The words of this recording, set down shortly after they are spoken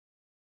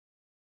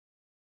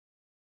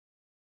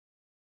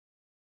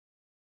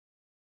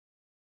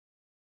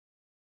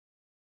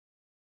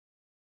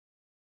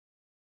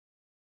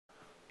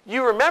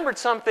You remembered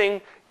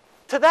something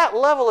to that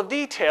level of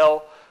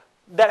detail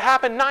that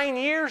happened 9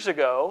 years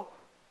ago,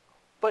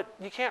 but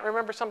you can't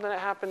remember something that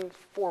happened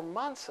 4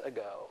 months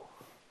ago.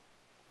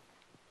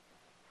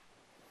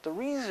 The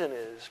reason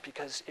is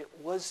because it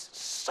was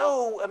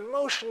so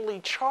emotionally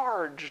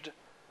charged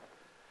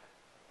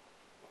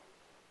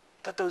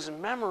that those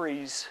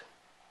memories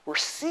were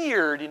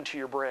seared into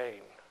your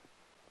brain.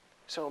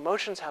 So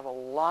emotions have a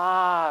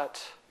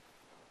lot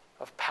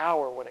of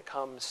power when it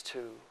comes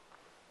to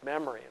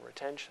memory and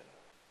retention.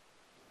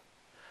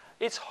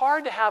 It's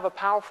hard to have a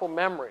powerful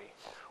memory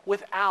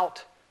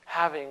without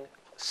having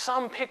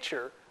some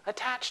picture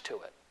attached to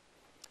it.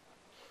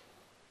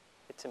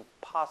 It's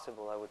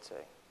impossible, I would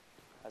say,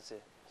 as a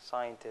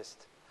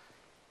scientist.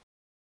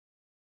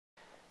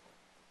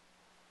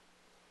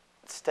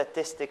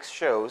 Statistics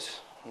shows,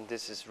 and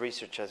this is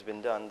research has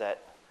been done,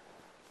 that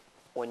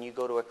when you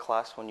go to a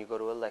class, when you go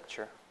to a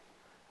lecture,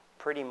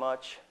 pretty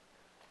much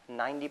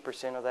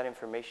 90% of that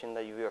information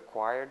that you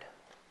acquired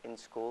in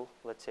school,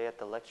 let's say at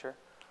the lecture,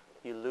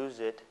 you lose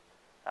it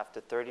after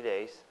 30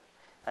 days.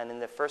 And in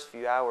the first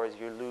few hours,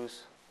 you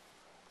lose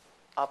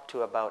up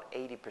to about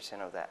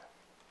 80% of that.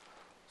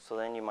 So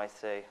then you might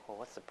say, well,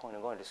 what's the point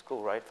of going to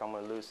school, right? If I'm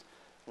going to lose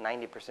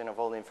 90% of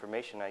all the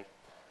information I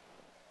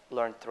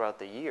learned throughout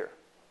the year.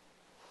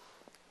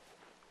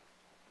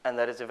 And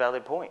that is a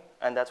valid point.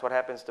 And that's what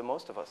happens to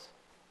most of us.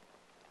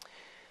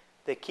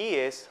 The key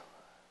is,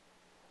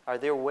 are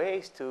there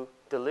ways to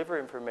deliver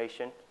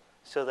information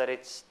so that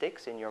it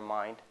sticks in your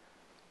mind,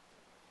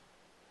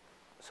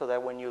 so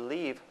that when you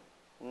leave,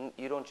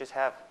 you don't just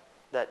have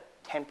that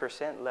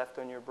 10% left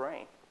on your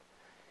brain?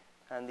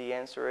 And the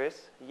answer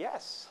is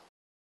yes.